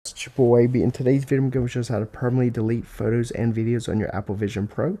your boy AB. In today's video, I'm going to show us how to permanently delete photos and videos on your Apple Vision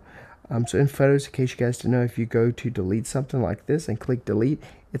Pro. So in Photos, in case you guys didn't know, if you go to delete something like this and click delete,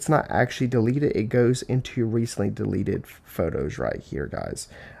 it's not actually deleted. It goes into your recently deleted photos right here, guys.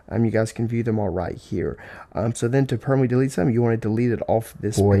 You guys can view them all right here. So then to permanently delete something, you want to delete it off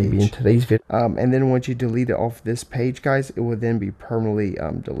this page. In today's video. And then once you delete it off this page, guys, it will then be permanently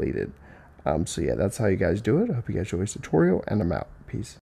deleted. So yeah, that's how you guys do it. I hope you guys enjoy this tutorial, and I'm out. Peace.